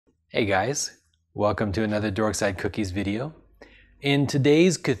Hey guys, welcome to another Dorkside Cookies video. In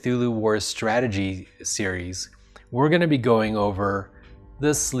today's Cthulhu Wars strategy series, we're going to be going over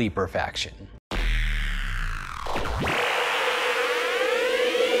the Sleeper faction.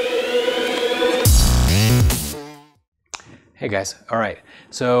 Hey guys, alright,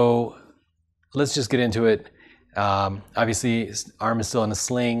 so let's just get into it. Obviously, arm is still in a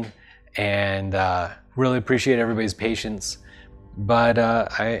sling, and really appreciate everybody's patience. But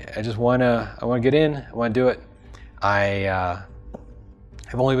I just wanna get in. I want to do it. I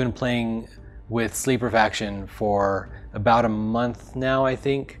have only been playing with Sleeper faction for about a month now, I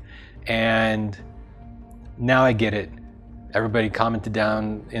think, and now I get it. Everybody commented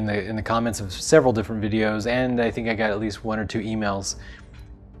down in the comments of several different videos, and I think I got at least 1 or 2 emails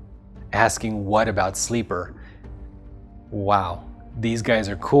asking what about Sleeper. Wow, these guys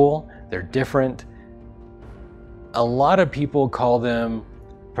are cool. They're different. A lot of people call them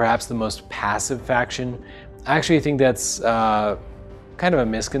perhaps the most passive faction. I actually think that's kind of a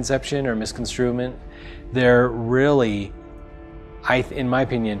misconception or misconstruement. They're really, in my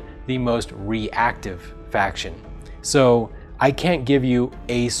opinion, the most reactive faction. So I can't give you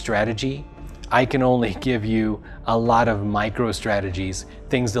a strategy. I can only give you a lot of micro strategies,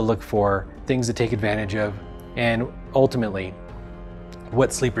 things to look for, things to take advantage of, and ultimately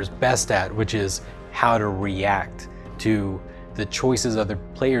what Sleeper's best at, which is how to react to the choices other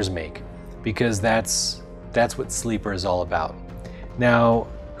players make, because that's what Sleeper is all about. Now,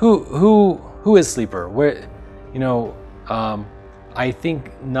 who is Sleeper? Where, I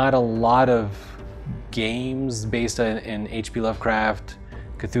think not a lot of games based in H.P. Lovecraft,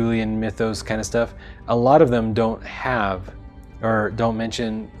 Cthulhuan mythos kind of stuff, a lot of them don't have or don't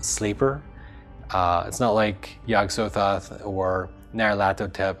mention Sleeper. It's not like Yog-Sothoth or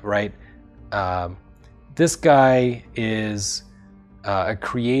Nyarlathotep, right? This guy is a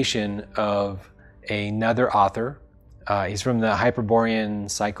creation of another author. He's from the Hyperborean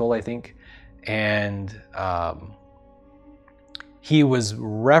cycle, I think, and he was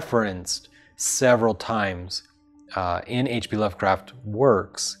referenced several times in H.P. Lovecraft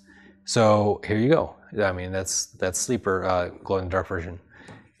works. So here you go. I mean, that's Sleeper, glow in the dark version.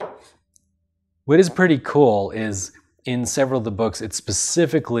 What is pretty cool is in several of the books, it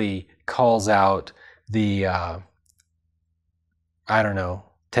specifically calls out the, I don't know,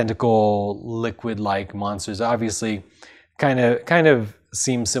 tentacle liquid-like monsters. Obviously, kind of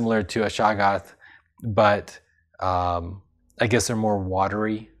seems similar to a Shoggoth, but I guess they're more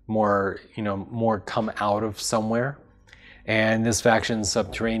watery, more come out of somewhere. And this faction's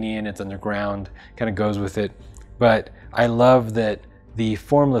subterranean, it's underground, kind of goes with it. But I love that the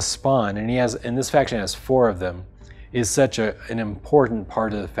formless spawn, and this faction has 4 of them, is such an important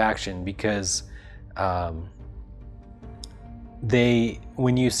part of the faction, because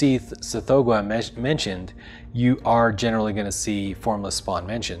when you see Cthullhu mentioned, you are generally going to see formless spawn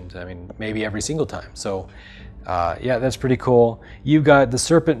mentioned. I mean, maybe every single time. So yeah, that's pretty cool. You've got the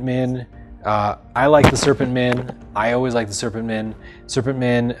Serpent Men. I like the Serpent Men. I always like the Serpent Men. Serpent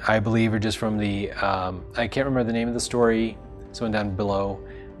Men, I believe, are just from the, I can't remember the name of the story. Someone down below,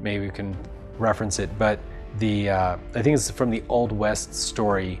 maybe we can reference it, but I think it's from the Old West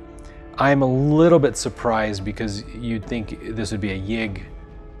story. I'm a little bit surprised because you'd think this would be a Yig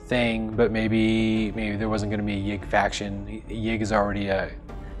thing, but maybe there wasn't going to be a Yig faction. Yig is already a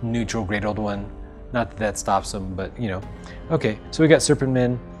neutral Great Old One. Not that stops them, but Okay, so we got Serpent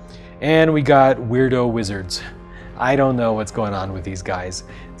Men, and we got Weirdo Wizards. I don't know what's going on with these guys.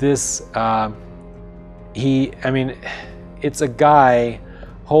 This, it's a guy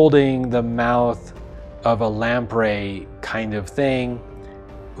holding the mouth of a lamprey kind of thing,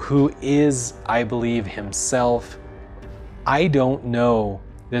 who is, I believe, himself. I don't know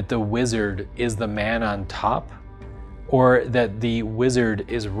that the wizard is the man on top, or that the wizard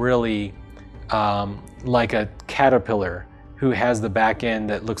is really like a caterpillar who has the back end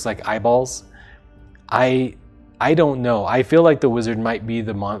that looks like eyeballs. I don't know. I feel like the wizard might be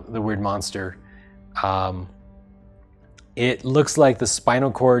the weird monster. It looks like the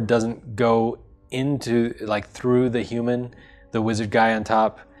spinal cord doesn't go into, like, through the human, the wizard guy on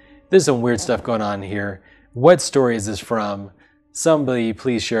top. There's some weird stuff going on here. What story is this from? Somebody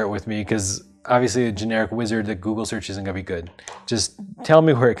please share it with me, because obviously a generic wizard that Google search isn't gonna be good. Just tell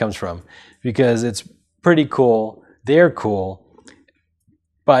me where it comes from, because it's pretty cool. They're cool,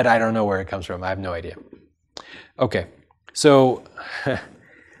 but I don't know where it comes from. I have no idea. Okay, so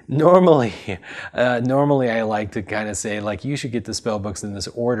normally I like to kind of say, like, you should get the spell books in this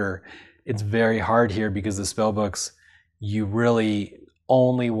order. It's very hard here because the spell books, you really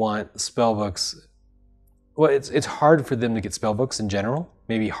only want spell books well, it's hard for them to get spell books in general,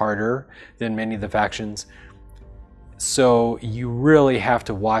 maybe harder than many of the factions. So you really have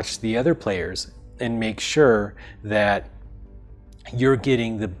to watch the other players and make sure that you're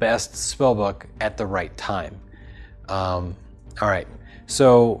getting the best spellbook at the right time. All right,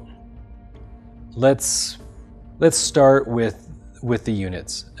 so let's start with the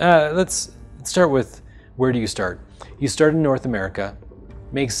units. Let's start with, where do you start? You start in North America.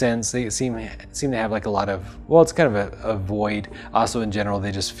 Makes sense. They seem to have like a lot of, well, it's kind of a void. Also, in general, they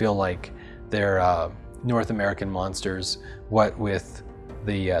just feel like they're North American monsters. What with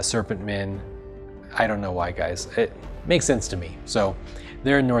the serpent men, I don't know why, guys. It makes sense to me. So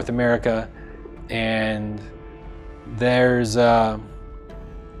they're in North America, and there's the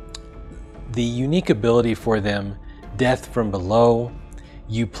unique ability for them, Death from Below.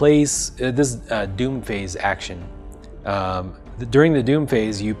 You place this Doom phase action. During the Doom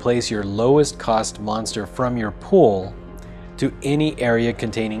phase, you place your lowest cost monster from your pool to any area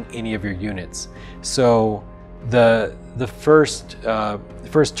containing any of your units. So the first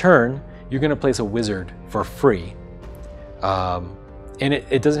turn, you're going to place a wizard for free, and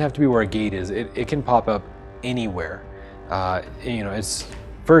it doesn't have to be where a gate is. It can pop up anywhere. You know, it's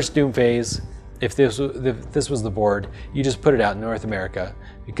first Doom phase. If this was the board, you just put it out in North America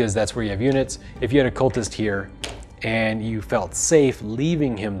because that's where you have units. If you had a cultist here and you felt safe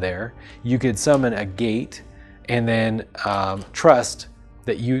leaving him there, you could summon a gate and then trust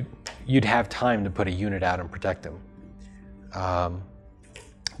that you'd have time to put a unit out and protect him.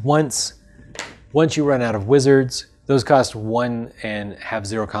 Once you run out of wizards, those cost 1 and have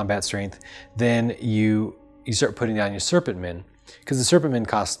 0 combat strength, then you start putting down your serpent men, because the serpent men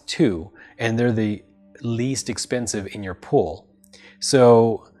cost 2 and they're the least expensive in your pool.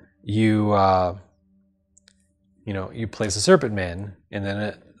 So you place a serpent man, and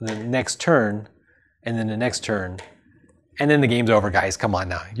then the next turn, and then the next turn, and then the game's over, guys. Come on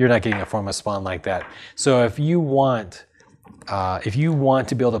now, you're not getting a formless spawn like that. So if you want to be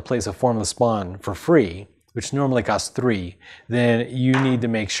able to place a formless spawn for free, which normally costs 3, then you need to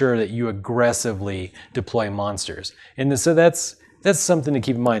make sure that you aggressively deploy monsters. And so that's something to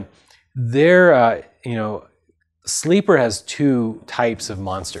keep in mind. There, Sleeper has 2 types of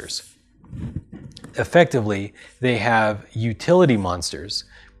monsters. Effectively, they have utility monsters,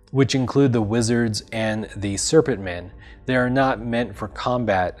 which include the wizards and the serpent men. They are not meant for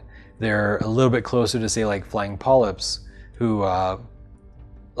combat. They're a little bit closer to, say, like flying polyps, who,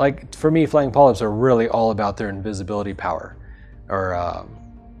 like for me, flying polyps are really all about their invisibility power, or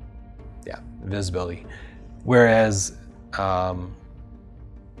invisibility. Whereas, a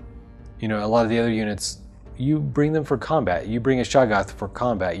lot of the other units, you bring them for combat. You bring a Shoggoth for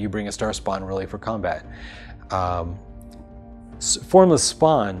combat. You bring a Starspawn really for combat. Formless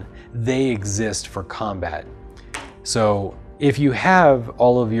Spawn, they exist for combat. So if you have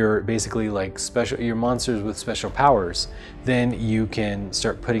all of your basically like your monsters with special powers, then you can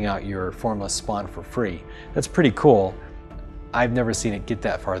start putting out your Formless Spawn for free. That's pretty cool. I've never seen it get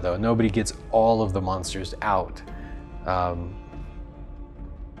that far though. Nobody gets all of the monsters out.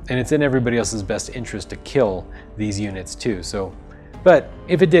 And it's in everybody else's best interest to kill these units too. So, but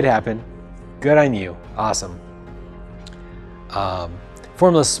if it did happen, good on you. Awesome.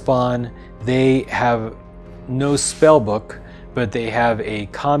 Formless Spawn, they have no spell book, but they have a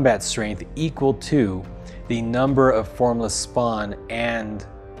combat strength equal to the number of Formless Spawn and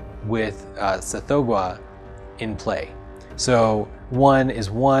with Cthullhu in play. So 1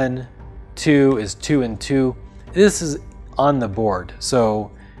 is 1, 2 is 2 and 2. This is on the board.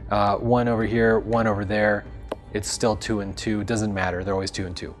 So 1 over here, 1 over there. It's still 2 and 2. It doesn't matter. They're always 2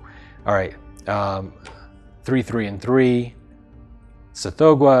 and 2. All right. 3, 3 and 3.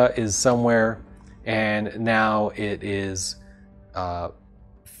 Cthullhu is somewhere, and now it is 4,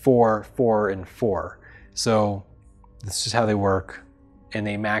 4 and 4. So this is how they work, and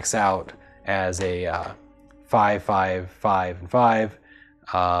they max out as a 5, 5, 5, and 5.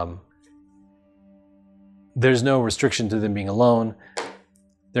 There's no restriction to them being alone.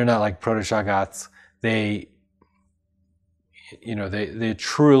 They're not like Proto-Shoggoths. They're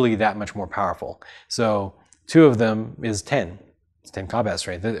truly that much more powerful. So 2 of them is 10. It's 10 combat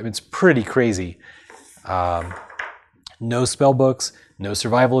strength. It's pretty crazy. No spell books, no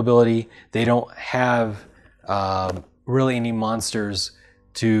survival ability. They don't have really any monsters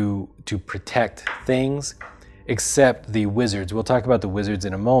to protect things, except the wizards. We'll talk about the wizards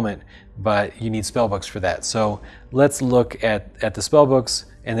in a moment, but you need spell books for that. So let's look at the spell books,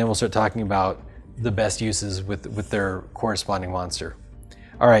 and then we'll start talking about the best uses with their corresponding monster.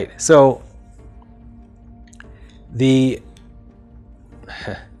 All right, so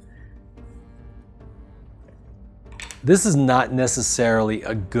This is not necessarily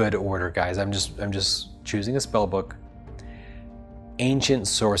a good order, guys. I'm just choosing a spell book. Ancient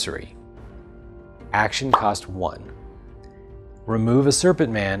Sorcery. Action cost 1. Remove a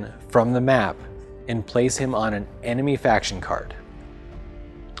Serpent Man from the map and place him on an enemy faction card.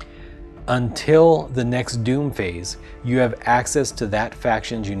 Until the next Doom phase, you have access to that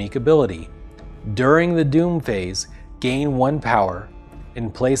faction's unique ability. During the Doom phase, gain 1 power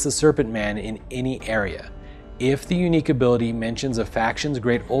and place a Serpent Man in any area. If the unique ability mentions a faction's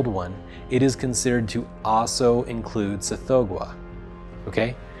Great Old One, it is considered to also include Cthullhu.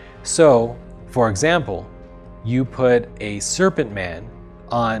 Okay? So, for example, you put a Serpent Man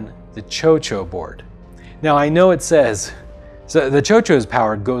on the Cho board. Now I know it says, so the Cho's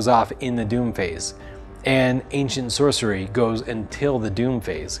power goes off in the Doom phase, and Ancient Sorcery goes until the Doom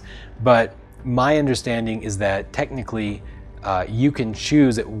phase, but my understanding is that technically you can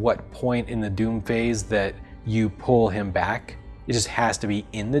choose at what point in the Doom phase that you pull him back. It just has to be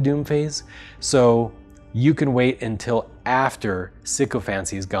in the Doom phase. So you can wait until after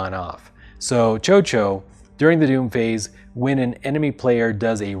Sycophancy's gone off. So Cho, during the Doom phase, when an enemy player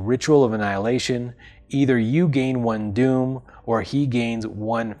does a Ritual of Annihilation, either you gain 1 Doom or he gains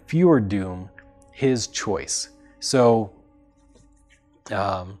 1 fewer Doom, his choice. So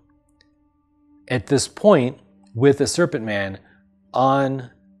at this point, with a Serpent Man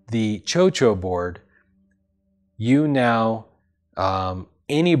on the Cho board, you now,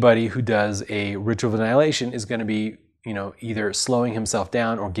 anybody who does a Ritual of Annihilation is going to be, either slowing himself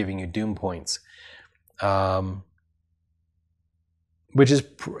down or giving you Doom points. Which is,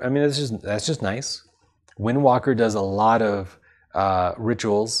 that's just nice. Windwalker does a lot of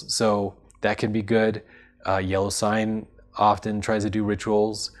rituals, so that can be good. Yellow Sign often tries to do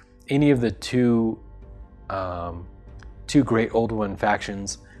rituals. Any of the two Great Old One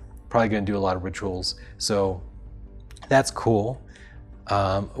factions probably going to do a lot of rituals, so that's cool.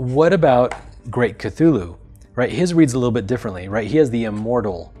 What about Great Cthulhu? Right, his reads a little bit differently. Right, he has the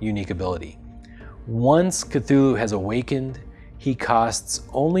Immortal unique ability. Once Cthulhu has awakened, he costs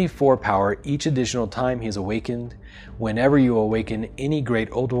only 4 power each additional time he is awakened. Whenever you awaken any Great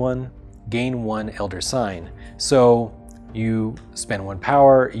Old One, gain 1 Elder Sign. So you spend 1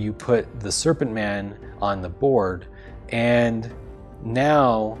 power, you put the Serpent Man on the board, and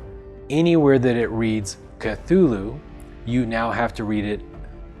now anywhere that it reads Cthulhu, you now have to read it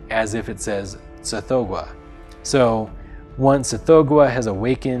as if it says Cthullhu. So once Cthullhu has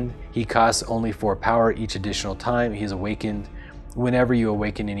awakened, he costs only 4 power each additional time he is awakened. Whenever you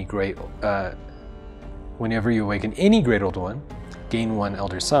awaken any Great Old One, gain 1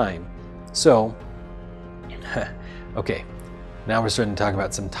 Elder Sign. So, okay, now we're starting to talk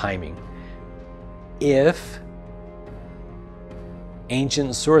about some timing. If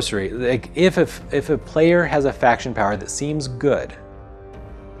Ancient Sorcery, like if a player has a faction power that seems good,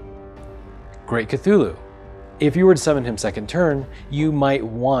 Great Cthulhu. If you were to summon him second turn, you might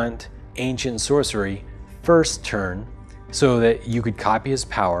want Ancient Sorcery first turn so that you could copy his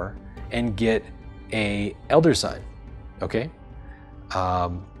power and get a Elder Sign, okay?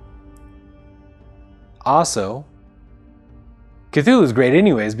 Also, Cthulhu is great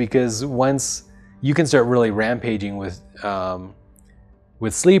anyways because once you can start really rampaging with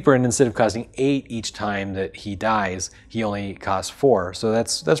Sleeper, and instead of costing 8 each time that he dies, he only costs 4. So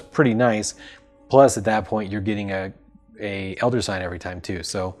that's pretty nice. Plus, at that point, you're getting a Elder Sign every time too.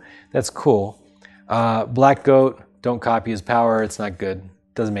 So that's cool. Black Goat, don't copy his power. It's not good.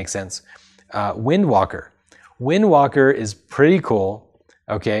 Doesn't make sense. Windwalker. Windwalker is pretty cool.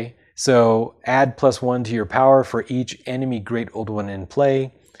 Okay, so add +1 to your power for each enemy Great Old One in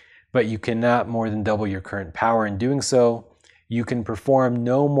play, but you cannot more than double your current power in doing so. You can perform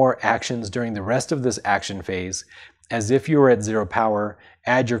no more actions during the rest of this action phase. As if you were at 0 power,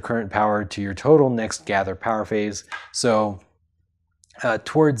 add your current power to your total next gather power phase. So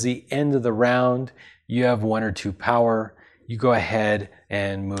towards the end of the round, you have 1 or 2 power. You go ahead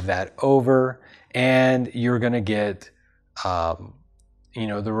and move that over, and you're going to get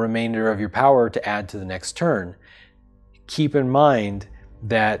the remainder of your power to add to the next turn. Keep in mind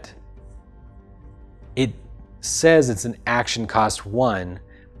that it says it's an action cost 1,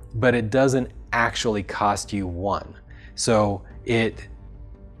 but it doesn't actually cost you 1. So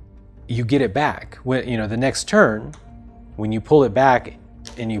you get it back. When, the next turn, when you pull it back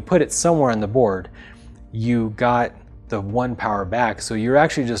and you put it somewhere on the board, you got the 1 power back. So you're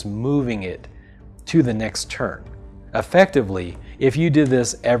actually just moving it to the next turn. Effectively, if you did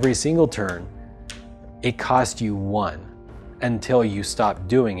this every single turn, it cost you 1 until you stop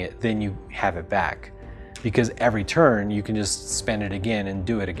doing it, then you have it back. Because every turn you can just spend it again and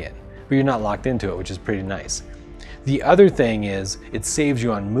do it again. But you're not locked into it, which is pretty nice. The other thing is it saves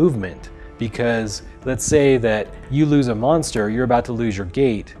you on movement, because let's say that you lose a monster, you're about to lose your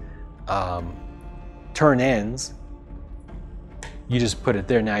gate, turn ends, you just put it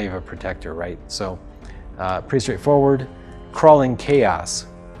there, now you have a protector, right? So pretty straightforward. Crawling chaos.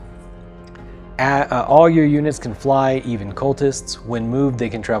 All your units can fly, even cultists. When moved, they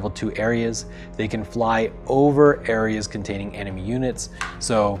can travel 2 areas. They can fly over areas containing enemy units.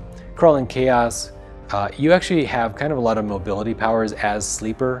 So crawling chaos, you actually have kind of a lot of mobility powers as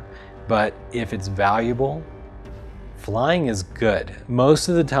sleeper, but if it's valuable, flying is good. Most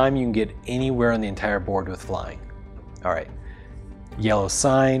of the time you can get anywhere on the entire board with flying. All right, yellow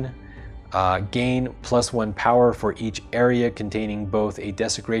sign. Gain +1 power for each area containing both a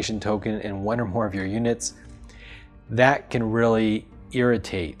desecration token and 1 or more of your units. That can really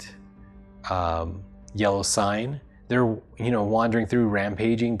irritate yellow sign. They're wandering through,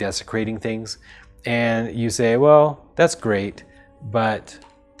 rampaging, desecrating things, and you say, well, that's great, but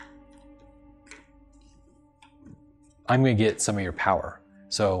I'm going to get some of your power.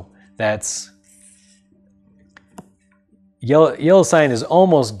 So that's Yellow sign is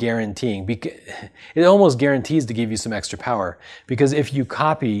almost guaranteeing, because it almost guarantees to give you some extra power, because if you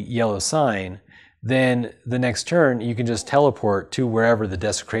copy yellow sign, then the next turn you can just teleport to wherever the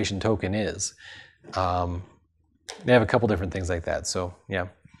desecration token is. They have a couple different things like that. So yeah,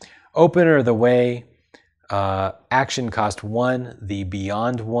 opener of the way, action cost 1, the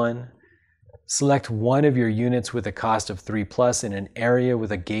beyond 1. Select one of your units with a cost of 3+ in an area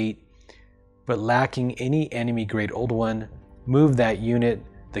with a gate, but lacking any enemy grade old one. Move that unit,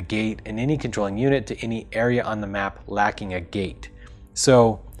 the gate, and any controlling unit to any area on the map lacking a gate.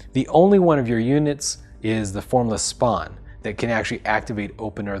 So the only one of your units is the formless spawn that can actually activate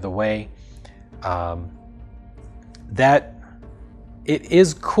opener of the way. That it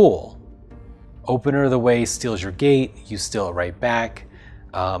is cool. Opener of the way steals your gate, you steal it right back.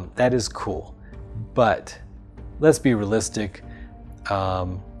 That is cool, but let's be realistic.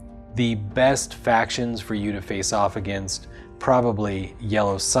 The best factions for you to face off against, probably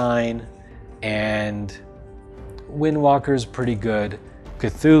yellow sign, and Windwalker's pretty good.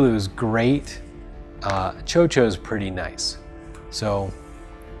 Cthulhu's great. Chocho's pretty nice. So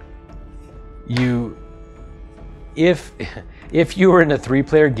if you were in a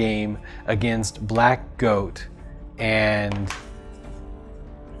 3-player game against Black Goat and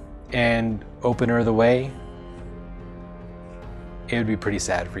Opener of the Way, it would be pretty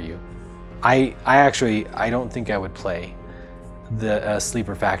sad for you. I don't think I would play the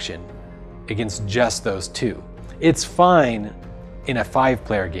sleeper faction against just those 2. It's fine in a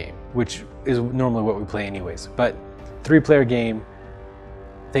 5-player game, which is normally what we play anyways, but 3-player game,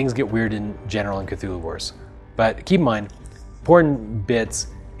 things get weird in general in Cthulhu Wars. But keep in mind, important bits,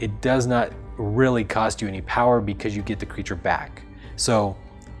 it does not really cost you any power because you get the creature back. So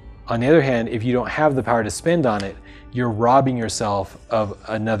on the other hand, if you don't have the power to spend on it, you're robbing yourself of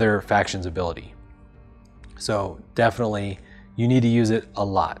another faction's ability. So definitely you need to use it a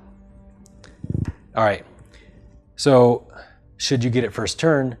lot. All right, so should you get it first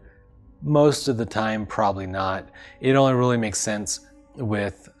turn? Most of the time, probably not. It only really makes sense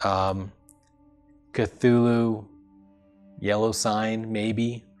with Cthulhu, yellow sign,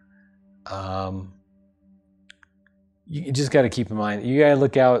 maybe. You just got to keep in mind, you got to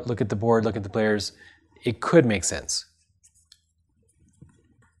look at the board, look at the players. It could make sense.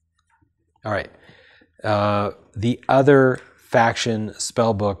 All right. The other faction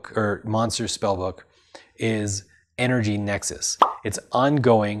spellbook or monster spellbook is Energy Nexus. It's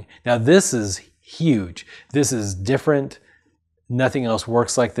ongoing. Now this is huge. This is different. Nothing else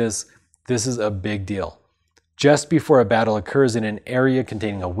works like this. This is a big deal. Just before a battle occurs in an area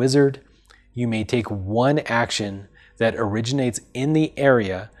containing a wizard, you may take one action that originates in the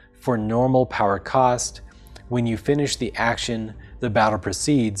area for normal power cost. When you finish the action, the battle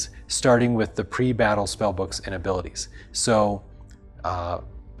proceeds, starting with the pre-battle spellbooks and abilities. So, to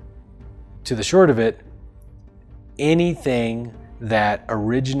the short of it, anything that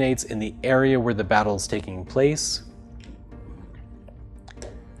originates in the area where the battle is taking place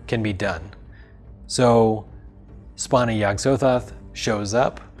can be done. So, Spawny Yog-Sothoth shows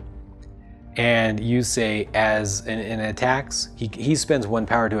up, and you say, as in attacks, he spends 1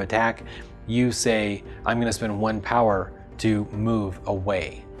 power to attack. You say, I'm going to spend 1 power to move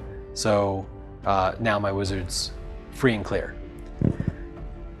away. So now my wizard's free and clear.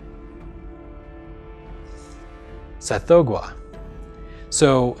 Cthulhu.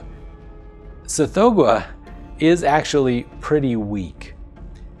 So Cthulhu is actually pretty weak.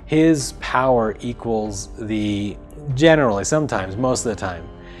 His power equals generally, sometimes, most of the time,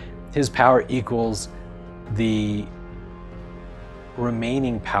 his power equals the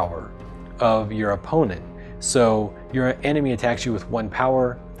remaining power of your opponent. So your enemy attacks you with 1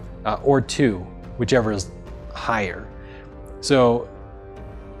 power or 2, whichever is higher. So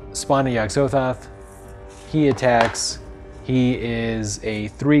Spana Yog-Sothoth, he attacks. He is a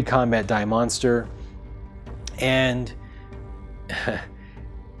 3 combat die monster, and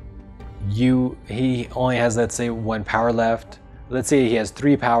he only has, let's say, 1 power left. Let's say he has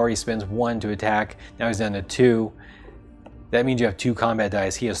 3 power, he spends 1 to attack, now he's down to 2. That means you have 2 combat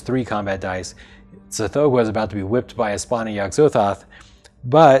dice, he has 3 combat dice. Cthulhu is about to be whipped by a Spana Yog-Sothoth,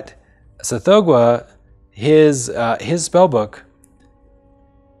 but Cthulhu, his spellbook,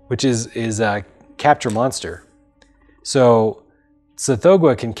 which is capture monster. So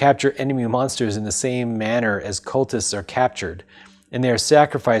Cthulhu can capture enemy monsters in the same manner as cultists are captured, and they are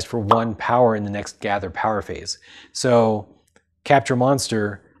sacrificed for 1 power in the next gather power phase. So capture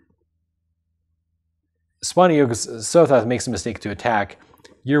monster, Spana Yog-Sothoth makes a mistake to attack.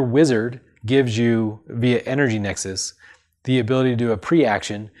 Your wizard gives you, via Energy Nexus, the ability to do a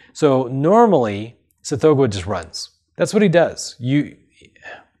pre-action. So normally, Cthulhu just runs. That's what he does.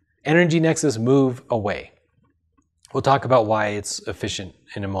 Energy Nexus, move away. We'll talk about why it's efficient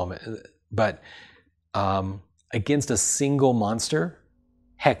in a moment. But against a single monster,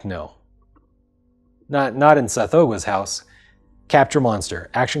 heck no. Not in Cthulhu's house. Capture monster,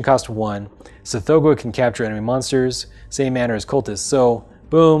 action cost 1. Cthulhu can capture enemy monsters, same manner as cultists. So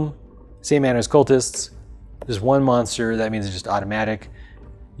boom, same manner as cultists. There's 1 monster, that means it's just automatic.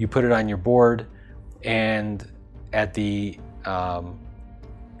 You put it on your board, and at the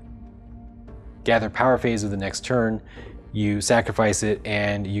gather power phase of the next turn, you sacrifice it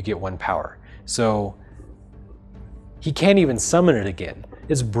and you get 1 power. So he can't even summon it again.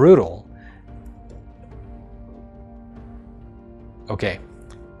 It's brutal. Okay.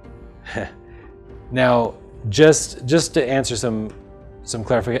 Now, just to answer some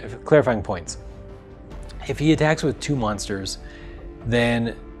clarifying points. If he attacks with 2 monsters,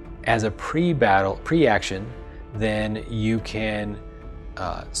 then as a pre-action, then you can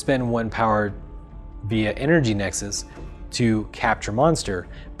spend 1 power via Energy Nexus to capture monster,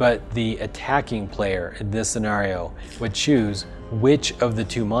 but the attacking player in this scenario would choose which of the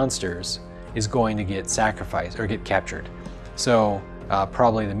 2 monsters is going to get sacrificed or get captured. So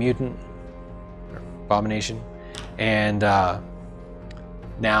probably the mutant, abomination, and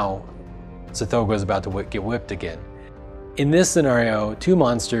now Cthulhu is about to get whipped again. In this scenario, 2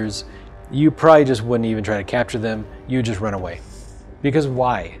 monsters, you probably just wouldn't even try to capture them. You just run away. Because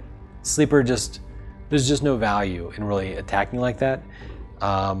why? Sleeper there's just no value in really attacking like that.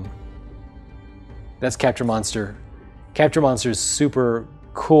 That's capture monster. Capture monster is super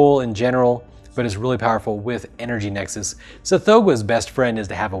cool in general, but it's really powerful with Energy Nexus. Cthulhu's best friend is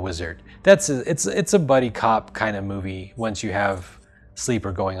to have a wizard. It's a buddy cop kind of movie once you have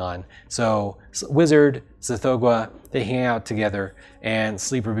Sleeper going on. So wizard, Cthulhu, they hang out together, and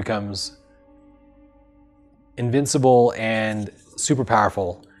Sleeper becomes invincible and super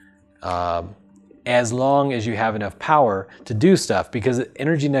powerful as long as you have enough power to do stuff, because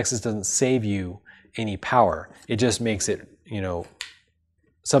Energy Nexus doesn't save you any power. It just makes it,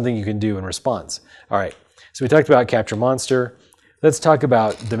 something you can do in response. All right, so we talked about capture monster. Let's talk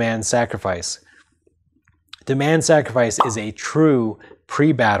about demand sacrifice. Demand sacrifice is a true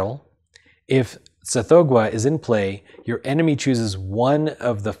pre-battle. If Cthulhu is in play, your enemy chooses one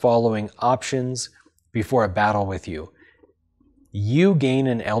of the following options before a battle with you. You gain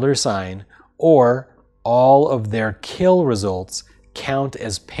an Elder Sign, or all of their kill results count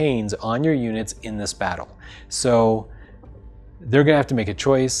as pains on your units in this battle. So they're going to have to make a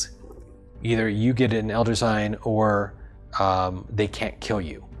choice. Either you get an Elder Sign, or they can't kill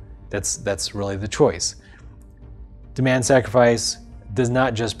you. That's really the choice. Demand sacrifice does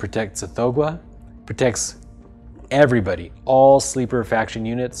not just protect Cthulhu, protects everybody. All Sleeper faction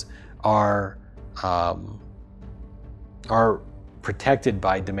units are protected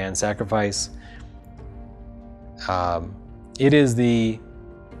by demand sacrifice. It is the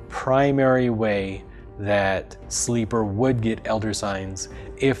primary way that Sleeper would get Elder Signs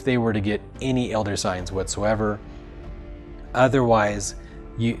if they were to get any Elder Signs whatsoever. Otherwise,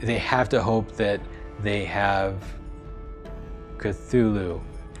 they have to hope that they have Cthulhu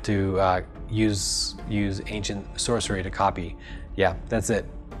to use ancient sorcery to copy. Yeah, that's it.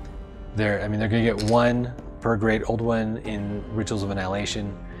 They're gonna get 1 per Great Old One in Rituals of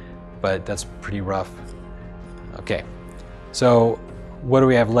Annihilation, but that's pretty rough. Okay, so what do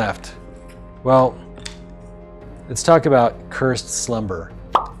we have left? Well, let's talk about Cursed Slumber.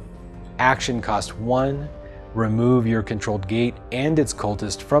 Action cost 1, remove your controlled gate and its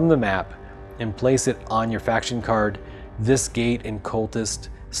cultist from the map and place it on your faction card, this gate and cultist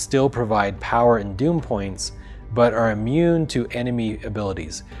still provide power and doom points, but are immune to enemy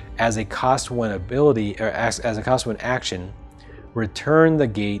abilities. As a cost 1 ability, or as a cost 1 action, return the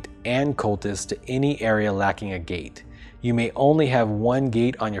gate and cultist to any area lacking a gate. You may only have 1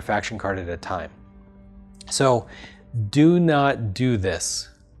 gate on your faction card at a time. So do not do this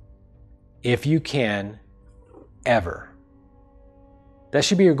if you can, ever. That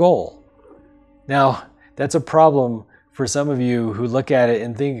should be your goal. Now, that's a problem for some of you who look at it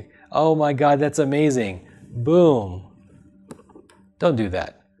and think, oh my God, that's amazing. Boom. Don't do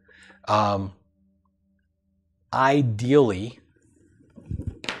that. Ideally,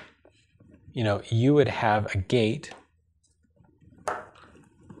 you would have a gate.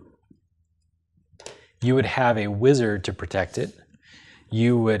 You would have a wizard to protect it.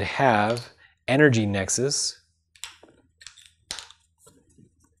 You would have energy nexus.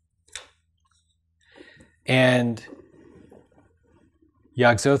 And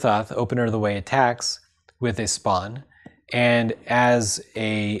Yog-Sothoth, Opener of the Way, attacks with a spawn. And as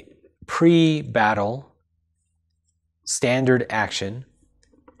a pre-battle standard action,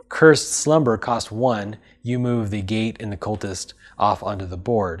 Cursed Slumber cost 1, you move the gate and the cultist off onto the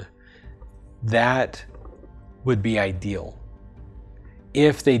board. That would be ideal.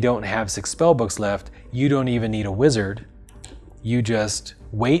 If they don't have 6 spellbooks left, you don't even need a wizard. You just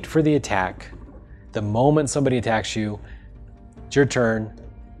wait for the attack. The moment somebody attacks you, it's your turn,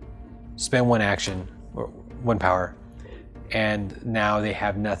 spend 1 action, or 1 power, and now they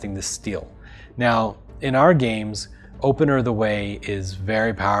have nothing to steal. Now, in our games, Opener of the Way is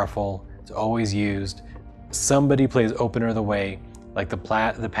very powerful. It's always used. Somebody plays Opener of the Way, like the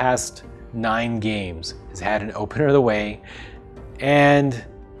past 9 games has had an Opener of the Way, and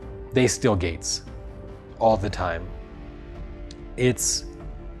they steal gates all the time. It's,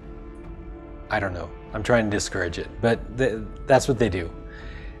 I don't know, I'm trying to discourage it, but that's what they do.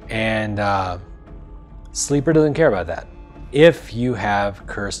 And Sleeper doesn't care about that. If you have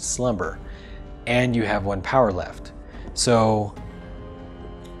Cursed Slumber and you have 1 power left. So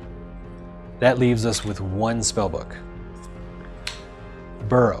that leaves us with 1 spellbook.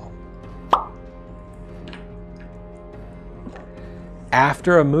 Burrow.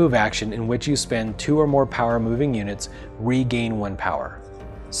 After a move action in which you spend 2 or more power moving units, regain 1 power.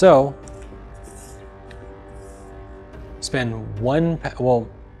 So spend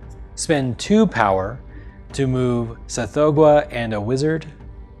 2 power to move Cthulhu and a wizard,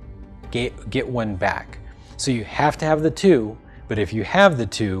 get 1 back. So you have to have the 2, but if you have the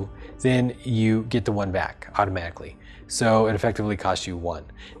 2, then you get the 1 back automatically. So it effectively costs you 1.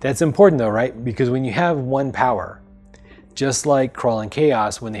 That's important though, right? Because when you have 1 power, just like Crawling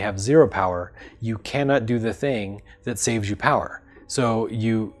Chaos, when they have 0 power, you cannot do the thing that saves you power. So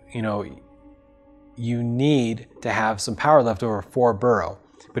you need to have some power left over for Burrow.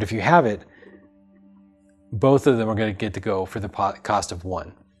 But if you have it, both of them are going to get to go for the cost of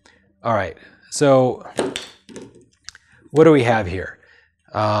 1. All right, so what do we have here?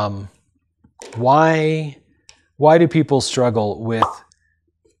 Why do people struggle with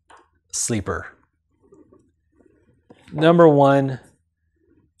Sleeper? Number 1,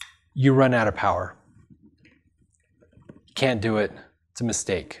 you run out of power. Can't do it. It's a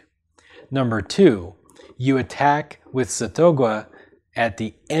mistake. Number 2, you attack with Cthulhu at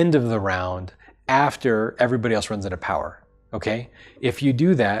the end of the round after everybody else runs out of power. Okay? If you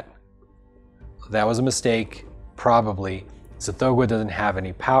do that, that was a mistake, probably. Cthulhu doesn't have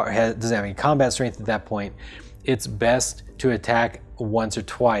any power, doesn't have any combat strength at that point. It's best to attack once or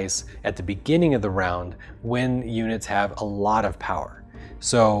twice at the beginning of the round when units have a lot of power.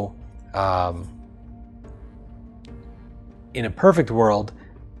 So in a perfect world,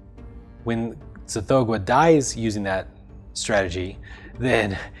 when Cthulhu dies using that strategy,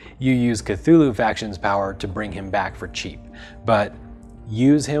 then you use Cthulhu Faction's power to bring him back for cheap. But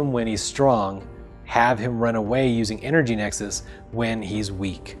use him when he's strong, have him run away using Energy Nexus when he's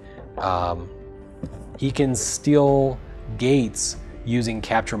weak. He can steal gates using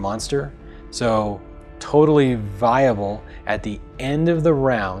Capture Monster, so totally viable at the end of the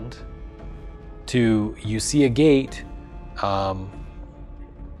round to, you see a gate,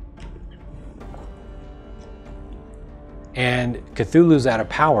 and Cthulhu's out of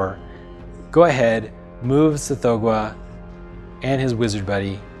power, go ahead, move Cthulhu and his wizard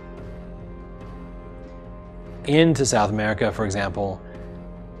buddy into South America, for example.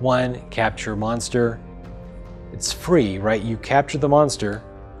 1, capture monster. It's free, right? You capture the monster.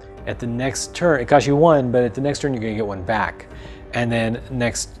 At the next turn, it costs you 1, but at the next turn you're gonna get 1 back. And then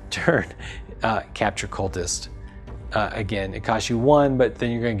next turn, capture cultist. again, it costs you 1, but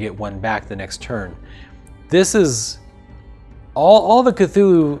then you're going to get 1 back the next turn. This is all the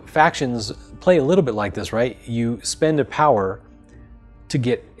Cthulhu factions play a little bit like this, right? You spend a power to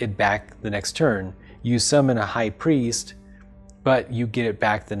get it back the next turn. You summon a high priest, but you get it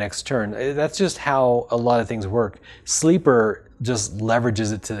back the next turn. That's just how a lot of things work. Sleeper just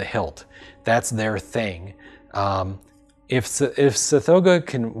leverages it to the hilt. That's their thing. If Cthulhu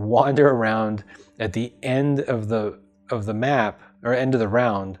can wander around at the end of the map or end of the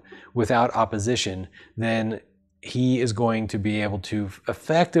round without opposition, then he is going to be able to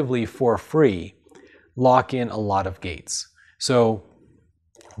effectively, for free, lock in a lot of gates. So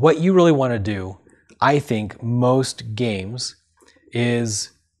what you really want to do, I think most games,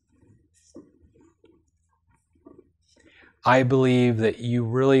 is I believe that you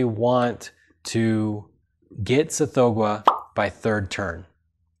really want to get Cthulhu by 3rd turn,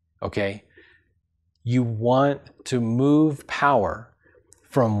 okay? You want to move power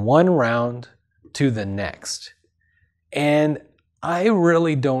from one round to the next. And I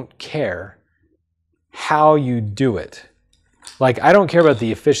really don't care how you do it. Like, I don't care about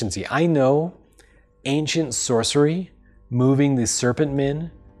the efficiency. I know ancient sorcery, moving the serpent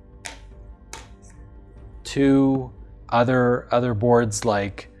men to other boards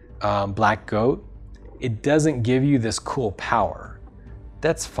like Black Goat, it doesn't give you this cool power.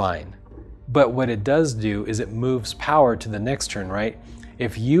 That's fine. But what it does do is it moves power to the next turn, right?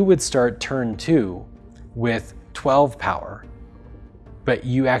 If you would start turn 2 with 12 power, but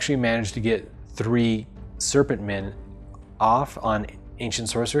you actually managed to get 3 serpent men off on ancient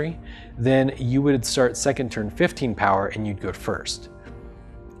sorcery, then you would start second turn 15 power and you'd go first.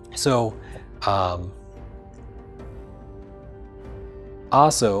 So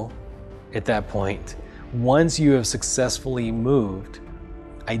also at that point, once you have successfully moved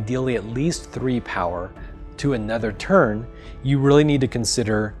ideally at least 3 power to another turn, you really need to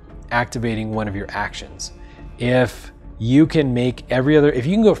consider activating one of your actions. If you can make if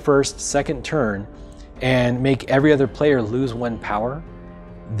you can go first, second turn, and make every other player lose 1 power,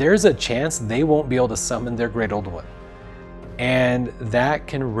 there's a chance they won't be able to summon their Great Old One. And that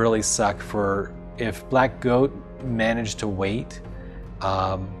can really suck for if Black Goat managed to wait,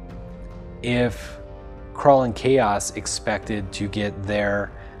 if Crawling Chaos expected to get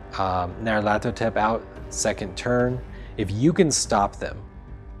their Nyarlathotep out second turn, if you can stop them,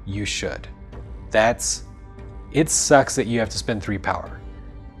 you should. It sucks that you have to spend 3 power.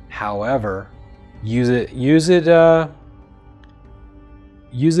 However, use it to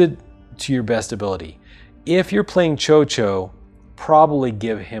your best ability. If you're playing Cho-Cho, probably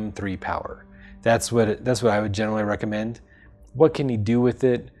give him 3 power. That's what I would generally recommend. What can he do with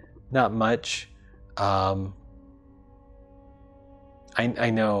it? Not much. I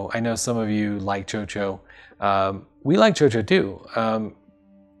know some of you like Cho-Cho. We like Cho-Cho too.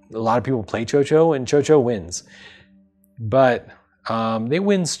 A lot of people play Cho-Cho and Cho-Cho wins, but they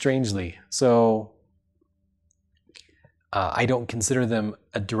win strangely. So I don't consider them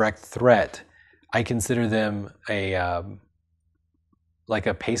a direct threat. I consider them like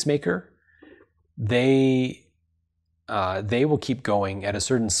a pacemaker. They will keep going at a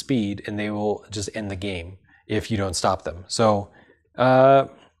certain speed and they will just end the game if you don't stop them. So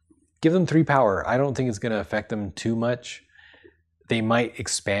give them 3 power. I don't think it's going to affect them too much. They might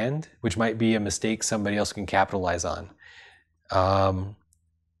expand, which might be a mistake somebody else can capitalize on.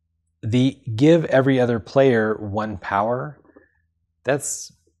 Give every other player 1 power.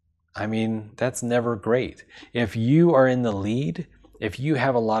 That's never great. If you are in the lead, if you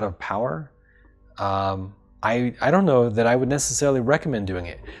have a lot of power, I don't know that I would necessarily recommend doing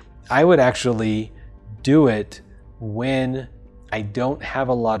it. I would actually do it when I don't have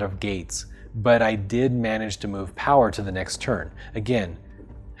a lot of gates, but I did manage to move power to the next turn. Again,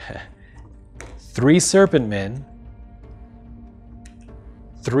 3 serpent men,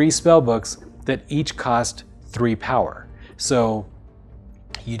 3 spellbooks that each cost 3 power. So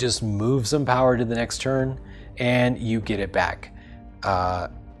you just move some power to the next turn and you get it back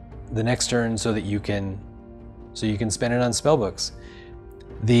the next turn so you can spend it on spellbooks.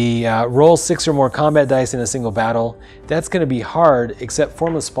 The roll 6 or more combat dice in a single battle. That's going to be hard, except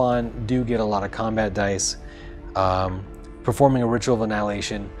Formless Spawn do get a lot of combat dice. Performing a Ritual of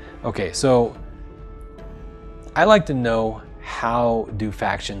Annihilation. Okay, so I like to know how do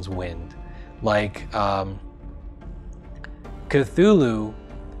factions win. Like Cthulhu,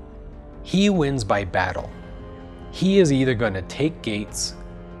 he wins by battle. He is either going to take gates,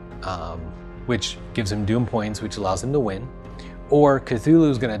 which gives him doom points, which allows him to win, or Cthulhu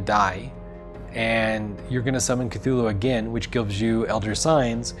is going to die, and you're going to summon Cthulhu again, which gives you Elder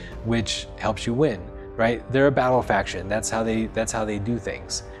Signs, which helps you win. right? They're a battle faction. That's how they do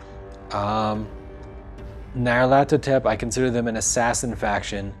things. Nyarlathotep, I consider them an assassin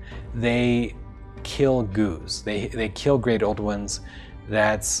faction. They kill goos. They kill Great Old Ones.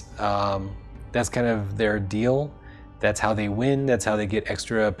 That's kind of their deal. That's how they win. That's how they get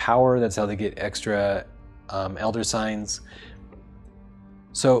extra power. That's how they get extra elder signs.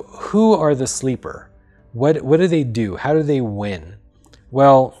 So who are the sleeper? What do they do? How do they win?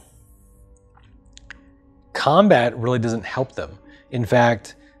 Well, combat really doesn't help them. In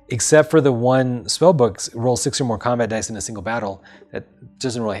fact, except for the one spellbook, roll 6 or more combat dice in a single battle, that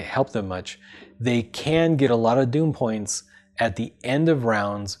doesn't really help them much. They can get a lot of doom points at the end of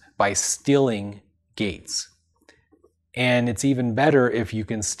rounds by stealing gates. And it's even better if you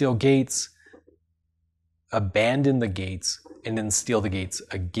can steal gates, abandon the gates, and then steal the gates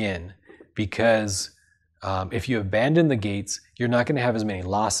again. Because if you abandon the gates, you're not going to have as many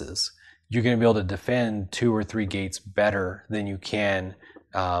losses. You're going to be able to defend 2 or 3 gates better than you can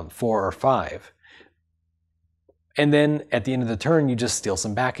 4 or 5. And then at the end of the turn, you just steal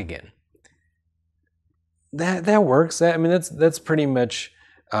some back again. That works. I mean, that's pretty much,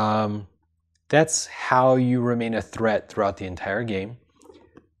 that's how you remain a threat throughout the entire game.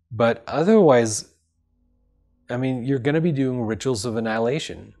 But otherwise, I mean, you're going to be doing rituals of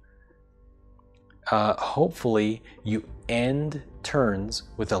annihilation. Hopefully you end turns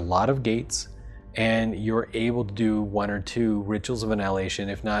with a lot of gates and you're able to do 1 or 2 rituals of annihilation,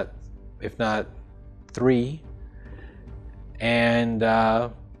 if not 3. And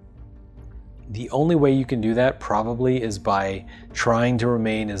the only way you can do that probably is by trying to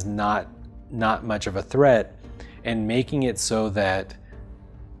remain as not much of a threat and making it so that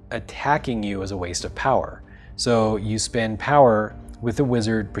attacking you is a waste of power. So you spend power with the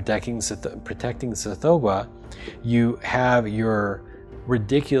wizard protecting Cthulhu. You have your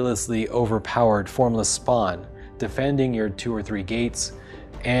ridiculously overpowered formless spawn defending your 2 or 3 gates,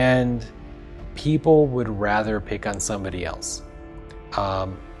 and people would rather pick on somebody else.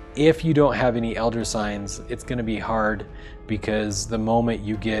 If you don't have any elder signs, it's going to be hard, because the moment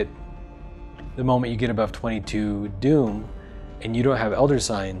you get above 22 doom and you don't have elder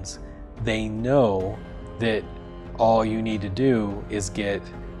signs, they know that all you need to do is get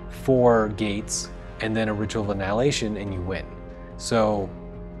 4 gates and then a ritual of annihilation and you win. So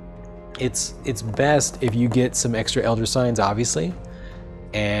it's best if you get some extra elder signs, obviously,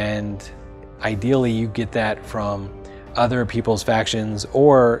 and ideally you get that from other people's factions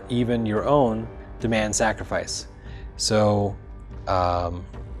or even your own demand sacrifice. So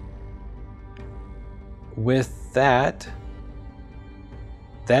with that,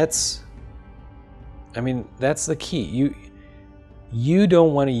 that's the key. You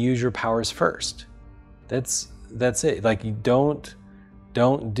don't want to use your powers first. That's it. Like, you don't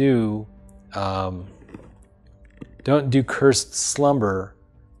do cursed slumber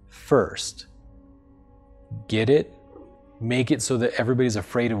first. Get it, make it so that everybody's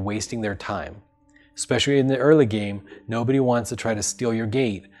afraid of wasting their time. Especially in the early game, nobody wants to try to steal your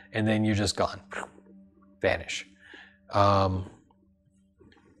gate and then you're just gone. Vanish.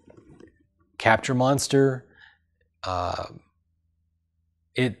 Capture monster,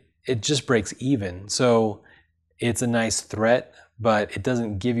 it just breaks even. So it's a nice threat, but it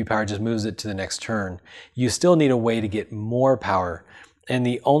doesn't give you power, it just moves it to the next turn. You still need a way to get more power, and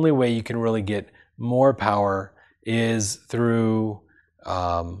the only way you can really get more power is through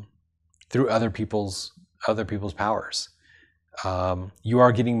other people's powers. You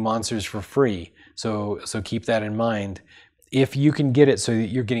are getting monsters for free, so keep that in mind. If you can get it so that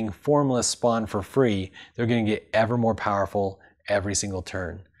you're getting formless spawn for free, they're going to get ever more powerful every single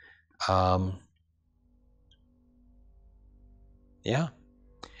turn. Yeah,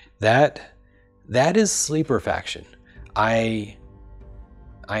 that is Sleeper Faction. I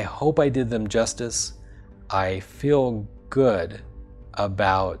hope I did them justice. I feel good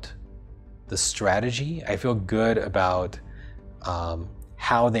about the strategy. I feel good about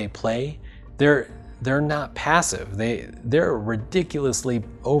how they play. They're not passive. They're ridiculously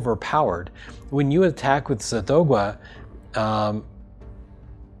overpowered. When you attack with Cthullhu,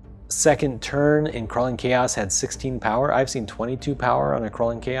 second turn in Crawling Chaos had 16 power. I've seen 22 power on a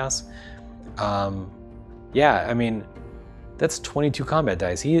Crawling Chaos. Yeah, I mean, that's 22 combat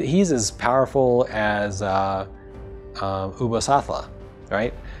dice. He's as powerful as Ubosathla,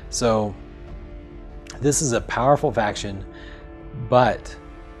 right? So this is a powerful faction, but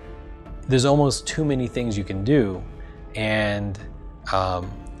there's almost too many things you can do, and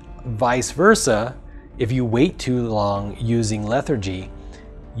vice versa. If you wait too long using lethargy,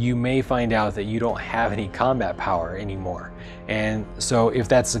 you may find out that you don't have any combat power anymore. And so if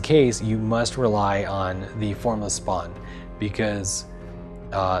that's the case, you must rely on the formless spawn, because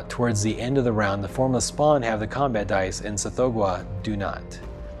towards the end of the round, the formless spawn have the combat dice and Cthullhu do not.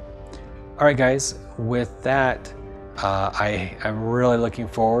 All right, guys, with that, I'm really looking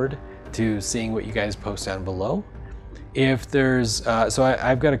forward to seeing what you guys post down below. If there's,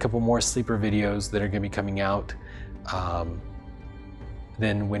 I've got a couple more sleeper videos that are gonna be coming out,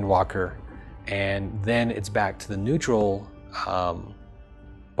 then Windwalker, and then it's back to the neutral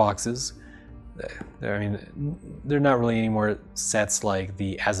boxes. I mean, they're not really any more sets like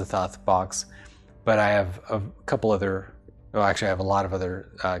the Azathoth box, but I have a couple other, well, actually I have a lot of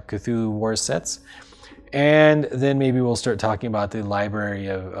other Cthulhu Wars sets, and then maybe we'll start talking about the library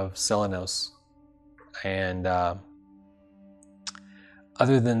of Selenos. And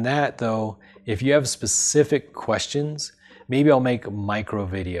other than that, though, if you have specific questions, maybe I'll make micro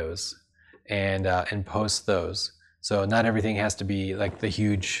videos and post those. So not everything has to be like the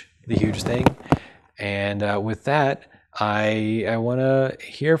huge thing. And with that, I want to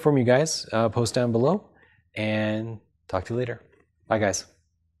hear from you guys. Post down below, and talk to you later. Bye, guys.